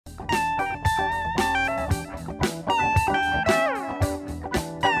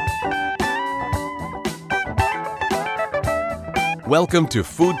Welcome to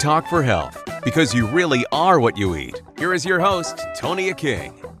Food Talk for Health, because you really are what you eat. Here is your host, Tonia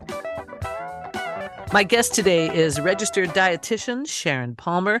King. My guest today is registered dietitian Sharon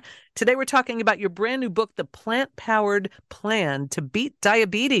Palmer. Today we're talking about your brand new book, The Plant-Powered Plan to Beat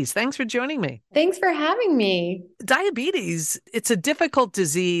Diabetes. Thanks for joining me. Thanks for having me. Diabetes, it's a difficult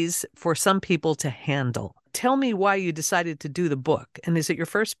disease for some people to handle. Tell me why you decided to do the book. And is it your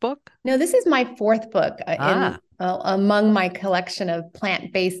first book? No, this is my fourth book among my collection of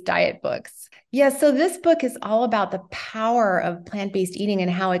plant-based diet books. Yeah, so this book is all about the power of plant-based eating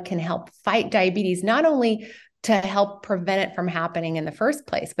and how it can help fight diabetes, not only to help prevent it from happening in the first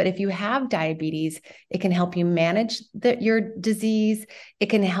place, but if you have diabetes, it can help you manage your disease. It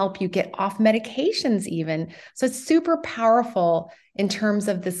can help you get off medications even. So it's super powerful in terms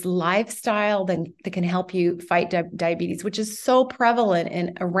of this lifestyle that can help you fight diabetes, which is so prevalent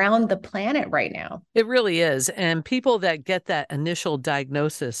and around the planet right now. It really is. And people that get that initial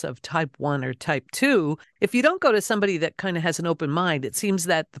diagnosis of type 1 or type 2, if you don't go to somebody that kind of has an open mind, it seems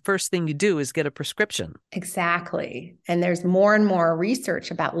that the first thing you do is get a prescription. Exactly. And there's more and more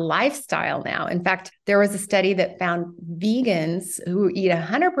research about lifestyle now. In fact, there was a study that found vegans who eat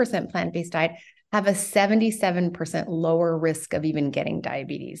 100% plant-based diet have a 77% lower risk of even getting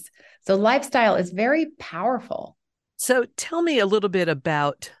diabetes. So lifestyle is very powerful. So tell me a little bit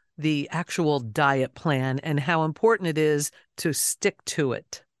about the actual diet plan and how important it is to stick to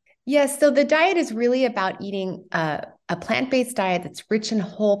it. Yes, so the diet is really about eating a plant-based diet that's rich in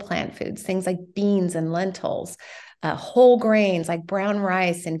whole plant foods, things like beans and lentils, whole grains like brown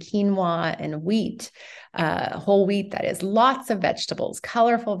rice and quinoa and wheat, whole wheat, that is, lots of vegetables,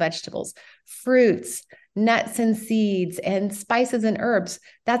 colorful vegetables, fruits, nuts and seeds, and spices and herbs.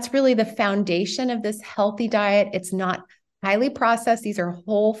 That's really the foundation of this healthy diet. It's not highly processed. These are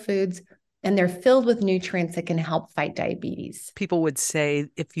whole foods, and they're filled with nutrients that can help fight diabetes. People would say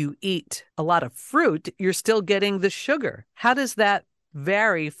if you eat a lot of fruit, you're still getting the sugar. How does that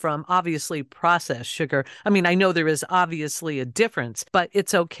vary from obviously processed sugar? I mean, I know there is obviously a difference, but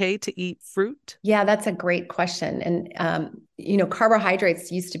it's okay to eat fruit? Yeah, that's a great question. And,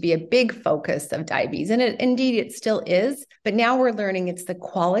 carbohydrates used to be a big focus of diabetes, and indeed it still is. But now we're learning it's the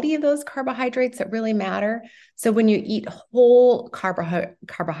quality of those carbohydrates that really matter. So when you eat whole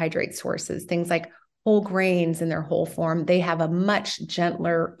carbohydrate sources, things like whole grains in their whole form, they have a much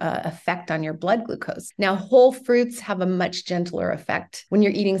gentler effect on your blood glucose. Now, whole fruits have a much gentler effect when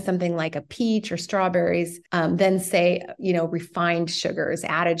you're eating something like a peach or strawberries than say, refined sugars,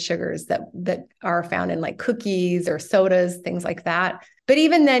 added sugars that are found in like cookies or sodas, things like that. But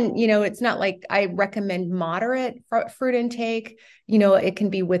even then, it's not like I recommend moderate fruit intake. It can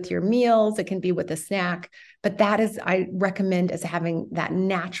be with your meals, it can be with a snack. But I recommend as having that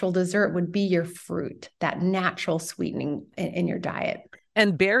natural dessert would be your fruit, that natural sweetening in your diet.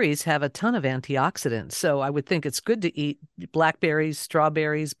 And berries have a ton of antioxidants. So I would think it's good to eat blackberries,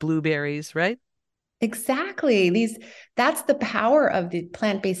 strawberries, blueberries, right? Exactly. That's the power of the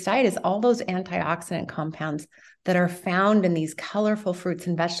plant-based diet, is all those antioxidant compounds that are found in these colorful fruits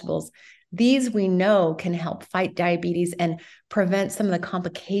and vegetables. These we know can help fight diabetes and prevent some of the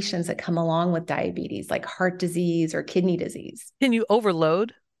complications that come along with diabetes, like heart disease or kidney disease. Can you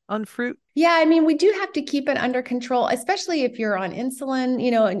overload on fruit? Yeah, I mean, we do have to keep it under control, especially if you're on insulin,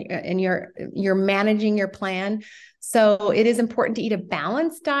 and you're managing your plan. So it is important to eat a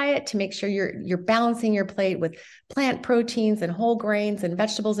balanced diet to make sure you're balancing your plate with plant proteins and whole grains and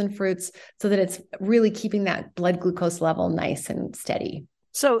vegetables and fruits so that it's really keeping that blood glucose level nice and steady.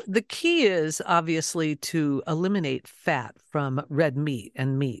 So the key is obviously to eliminate fat from red meat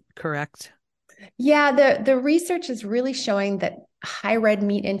and meat, correct? Yeah, the research is really showing that high red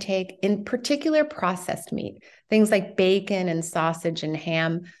meat intake, in particular processed meat, things like bacon and sausage and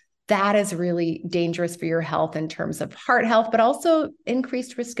ham, that is really dangerous for your health in terms of heart health, but also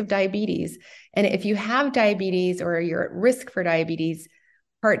increased risk of diabetes. And if you have diabetes or you're at risk for diabetes,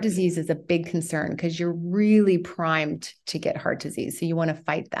 heart disease is a big concern because you're really primed to get heart disease. So you want to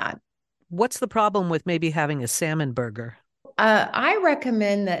fight that. What's the problem with maybe having a salmon burger? I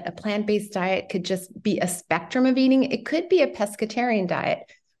recommend that a plant-based diet could just be a spectrum of eating. It could be a pescatarian diet,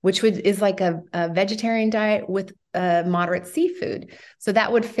 which is like a vegetarian diet with moderate seafood. So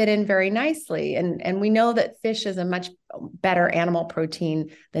that would fit in very nicely. And we know that fish is a much better animal protein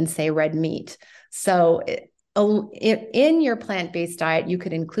than, say, red meat. So in your plant-based diet, you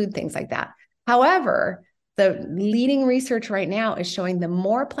could include things like that. However, the leading research right now is showing the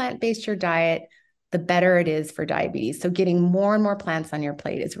more plant-based your diet, the better it is for diabetes. So getting more and more plants on your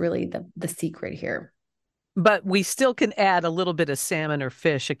plate is really the secret here. But we still can add a little bit of salmon or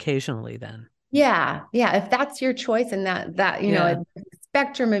fish occasionally then. Yeah. Yeah. If that's your choice and that, Yeah. a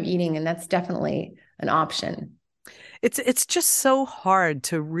spectrum of eating, and that's definitely an option. It's just so hard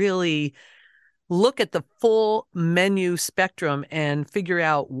to really look at the full menu spectrum and figure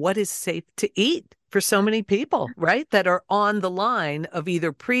out what is safe to eat for so many people, right? That are on the line of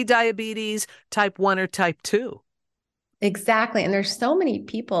either pre-diabetes, type 1 or type 2. Exactly. And there's so many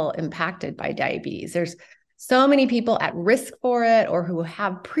people impacted by diabetes. There's so many people at risk for it or who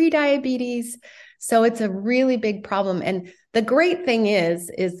have pre-diabetes. So it's a really big problem. And the great thing is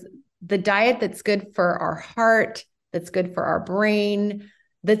the diet that's good for our heart, that's good for our brain,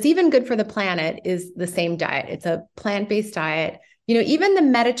 that's even good for the planet is the same diet. It's a plant-based diet. Even the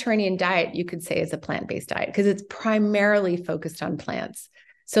Mediterranean diet, you could say, is a plant-based diet because it's primarily focused on plants.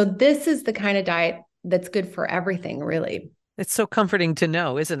 So this is the kind of diet that's good for everything, really. It's so comforting to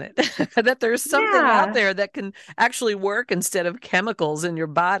know, isn't it? That there's something out Yeah, there that can actually work instead of chemicals in your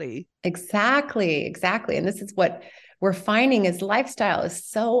body. exactly. Exactly. And this is what we're finding is lifestyle is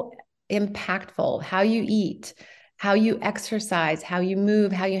so impactful. How you eat, how you exercise, how you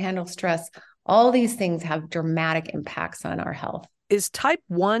move, how you handle stress. All these things have dramatic impacts on our health. Is type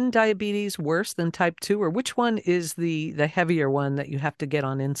 1 diabetes worse than type 2, or which one is the heavier one that you have to get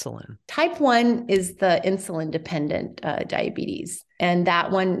on insulin? Type 1 is the insulin dependent diabetes, and that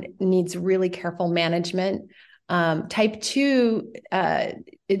one needs really careful management. Type 2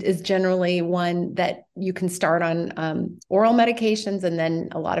 it is generally one that you can start on oral medications, and then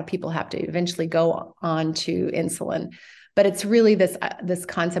a lot of people have to eventually go on to insulin. But it's really this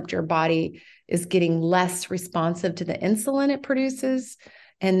concept your body is getting less responsive to the insulin it produces,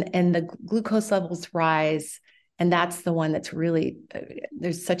 and the glucose levels rise. And that's the one that's really,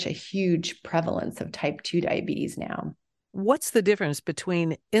 there's such a huge prevalence of type 2 diabetes now. What's the difference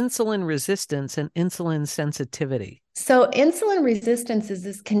between insulin resistance and insulin sensitivity? So, insulin resistance is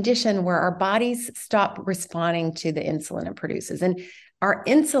this condition where our bodies stop responding to the insulin it produces. And our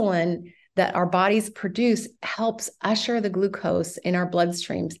insulin that our bodies produce helps usher the glucose in our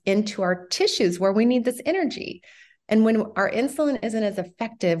bloodstreams into our tissues where we need this energy. And when our insulin isn't as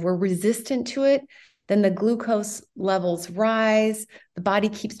effective, we're resistant to it, then the glucose levels rise. The body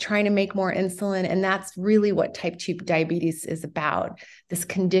keeps trying to make more insulin. And that's really what type 2 diabetes is about, this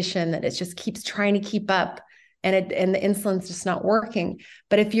condition that it just keeps trying to keep up and the insulin's just not working.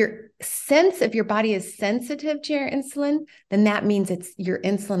 But if your body is sensitive to your insulin, then that means your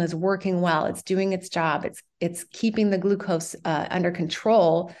insulin is working well. It's doing its job. It's keeping the glucose under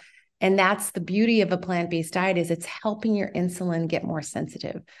control. And that's the beauty of a plant-based diet is it's helping your insulin get more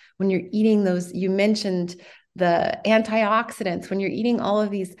sensitive. When you're eating those, you mentioned the antioxidants, when you're eating all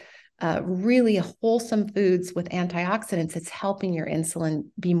of these really wholesome foods with antioxidants, it's helping your insulin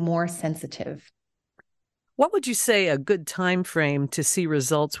be more sensitive. What would you say a good time frame to see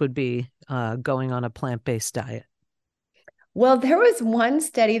results would be going on a plant-based diet? Well, there was one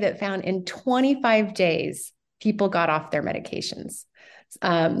study that found in 25 days, people got off their medications.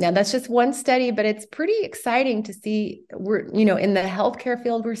 Now that's just one study, but it's pretty exciting to see in the healthcare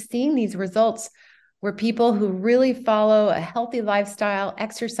field, we're seeing these results where people who really follow a healthy lifestyle,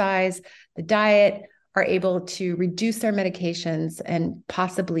 exercise, the diet are able to reduce their medications and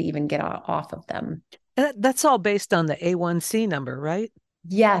possibly even get off of them. That's all based on the A1C number, right?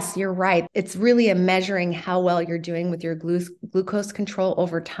 Yes, you're right. It's really a measuring how well you're doing with your glucose control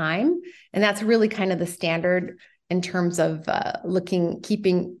over time. And that's really kind of the standard in terms of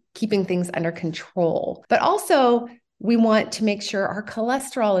keeping things under control. But also, we want to make sure our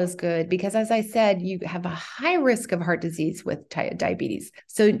cholesterol is good because, as I said, you have a high risk of heart disease with diabetes.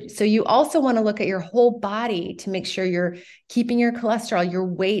 So you also want to look at your whole body to make sure you're keeping your cholesterol, your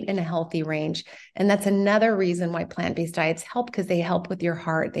weight in a healthy range. And that's another reason why plant-based diets help, because they help with your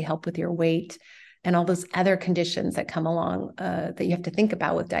heart, they help with your weight, and all those other conditions that come along that you have to think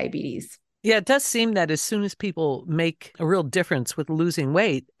about with diabetes. Yeah, it does seem that as soon as people make a real difference with losing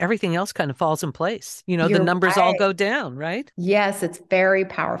weight, everything else kind of falls in place. The You're numbers all right. go down, right? Yes, it's very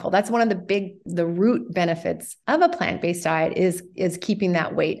powerful. That's one of the root benefits of a plant-based diet is keeping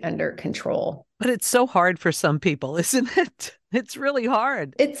that weight under control. But it's so hard for some people, isn't it? It's really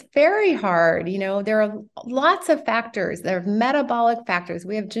hard. It's very hard. There are lots of factors. There are metabolic factors.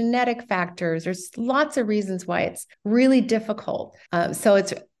 We have genetic factors. There's lots of reasons why it's really difficult. So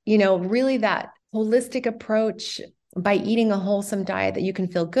it's, really that holistic approach by eating a wholesome diet that you can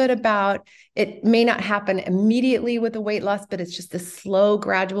feel good about. It may not happen immediately with the weight loss, but it's just a slow,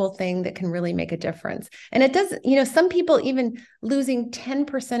 gradual thing that can really make a difference. And it does, some people even losing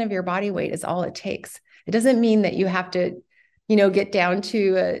 10% of your body weight is all it takes. It doesn't mean that you have to, get down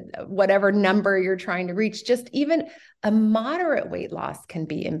to whatever number you're trying to reach. Just even a moderate weight loss can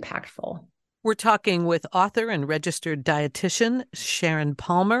be impactful. We're talking with author and registered dietitian Sharon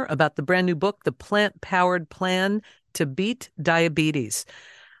Palmer about the brand new book, The Plant-Powered Plan to Beat Diabetes.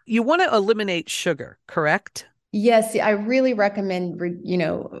 You want to eliminate sugar, correct? Yes, I really recommend,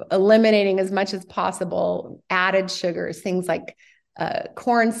 eliminating as much as possible added sugars, things like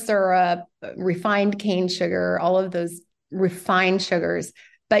corn syrup, refined cane sugar, all of those refined sugars.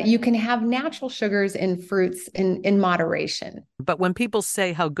 But you can have natural sugars in fruits in moderation. But when people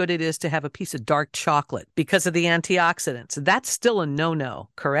say how good it is to have a piece of dark chocolate because of the antioxidants, that's still a no-no,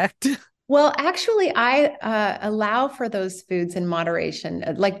 correct? Well, actually, I allow for those foods in moderation,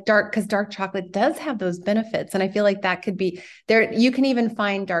 because dark chocolate does have those benefits. And I feel like that could be there. You can even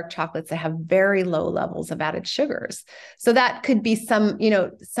find dark chocolates that have very low levels of added sugars. So that could be some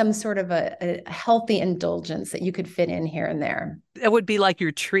sort of a healthy indulgence that you could fit in here and there. It would be like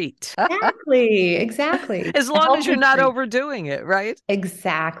your treat. Exactly. As long as you're not overdoing it, right?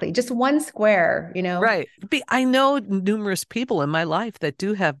 Exactly. Just one square, Right. I know numerous people in my life that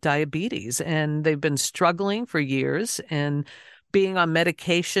do have diabetes, and they've been struggling for years and being on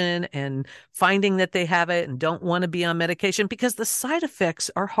medication and finding that they have it and don't want to be on medication because the side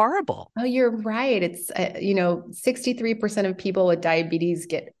effects are horrible. Oh, you're right. It's, 63% of people with diabetes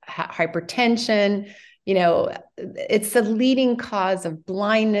get hypertension. It's the leading cause of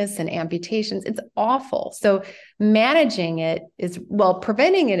blindness and amputations. It's awful. So preventing it is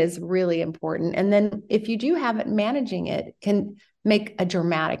really important. And then if you do have it, managing it can make a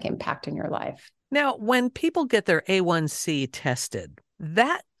dramatic impact in your life. Now, when people get their A1C tested,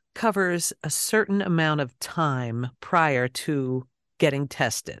 that covers a certain amount of time prior to getting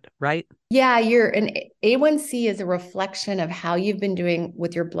tested, right? Yeah, an A1C is a reflection of how you've been doing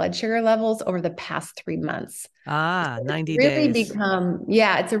with your blood sugar levels over the past 3 months. 90 really days.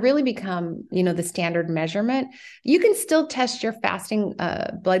 It's really become, the standard measurement. You can still test your fasting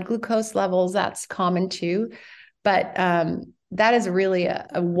blood glucose levels. That's common too. But that is really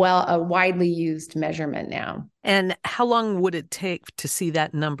a widely used measurement now. And how long would it take to see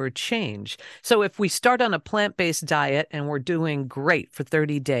that number change? So if we start on a plant-based diet and we're doing great for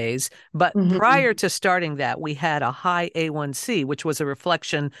 30 days, but prior to starting that, we had a high A1C, which was a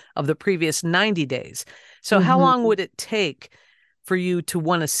reflection of the previous 90 days. So how long would it take for you to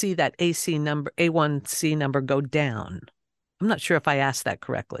want to see that A1C number go down? I'm not sure if I asked that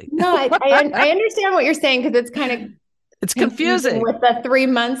correctly. No, I understand what you're saying because it's kind of it's confusing with the 3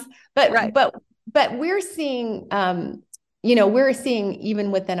 months, but right. but we're seeing, we're seeing even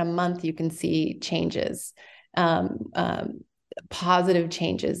within a month, you can see changes, positive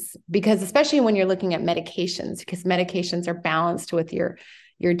changes, because especially when you're looking at medications, because medications are balanced with your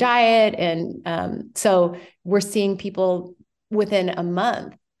diet. And so we're seeing people within a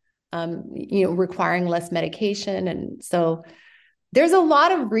month, requiring less medication. And so there's a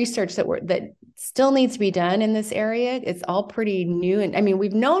lot of research that still needs to be done in this area. It's all pretty new. And I mean,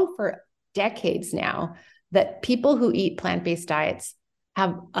 we've known for decades now that people who eat plant-based diets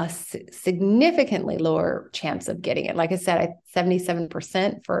have a significantly lower chance of getting it. Like I said,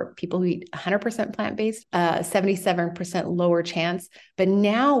 77% for people who eat 100% plant-based, 77% lower chance. But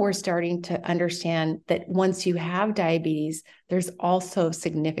now we're starting to understand that once you have diabetes, there's also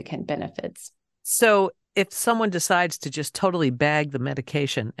significant benefits. So if someone decides to just totally bag the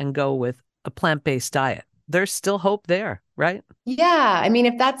medication and go with a plant-based diet, there's still hope there, right? Yeah. I mean,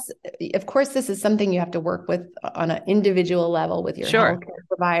 of course, this is something you have to work with on an individual level with your healthcare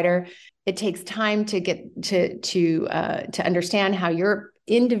provider. It takes time to get to understand how your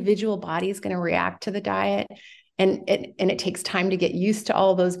individual body is going to react to the diet. And it takes time to get used to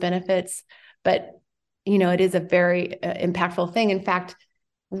all those benefits. But, it is a very impactful thing. In fact,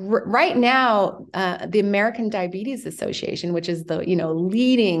 right now, the American Diabetes Association, which is the,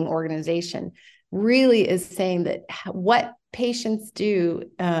 leading organization, really is saying that what patients do,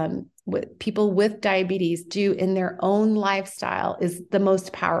 what people with diabetes do in their own lifestyle is the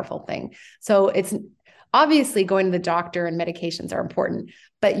most powerful thing. So it's obviously going to the doctor and medications are important,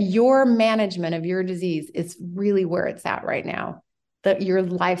 but your management of your disease is really where it's at right now. Your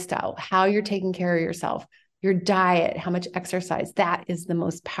lifestyle, how you're taking care of yourself, your diet, how much exercise, that is the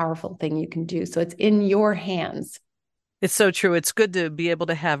most powerful thing you can do. So it's in your hands. It's so true. It's good to be able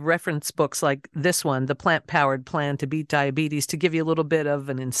to have reference books like this one, The Plant-Powered Plan to Beat Diabetes, to give you a little bit of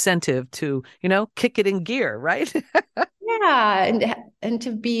an incentive to, kick it in gear, right? Yeah. And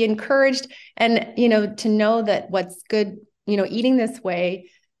to be encouraged and, to know that what's good, eating this way,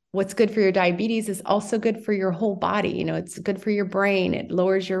 what's good for your diabetes is also good for your whole body. It's good for your brain. It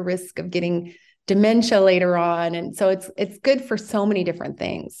lowers your risk of getting dementia later on. And so it's good for so many different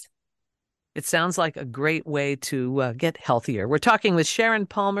things. It sounds like a great way to get healthier. We're talking with Sharon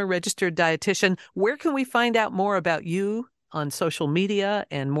Palmer, registered dietitian. Where can we find out more about you on social media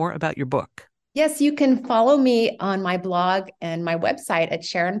and more about your book? Yes, you can follow me on my blog and my website at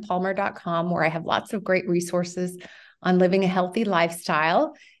sharonpalmer.com, where I have lots of great resources on living a healthy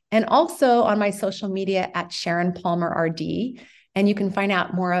lifestyle, and also on my social media at Sharon Palmer RD. And you can find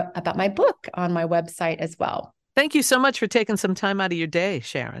out more about my book on my website as well. Thank you so much for taking some time out of your day,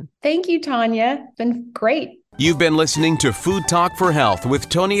 Sharon. Thank you, Tanya. It's been great. You've been listening to Food Talk for Health with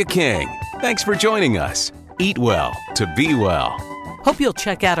Tonya King. Thanks for joining us. Eat well to be well. Hope you'll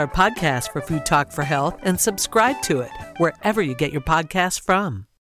check out our podcast for Food Talk for Health and subscribe to it wherever you get your podcasts from.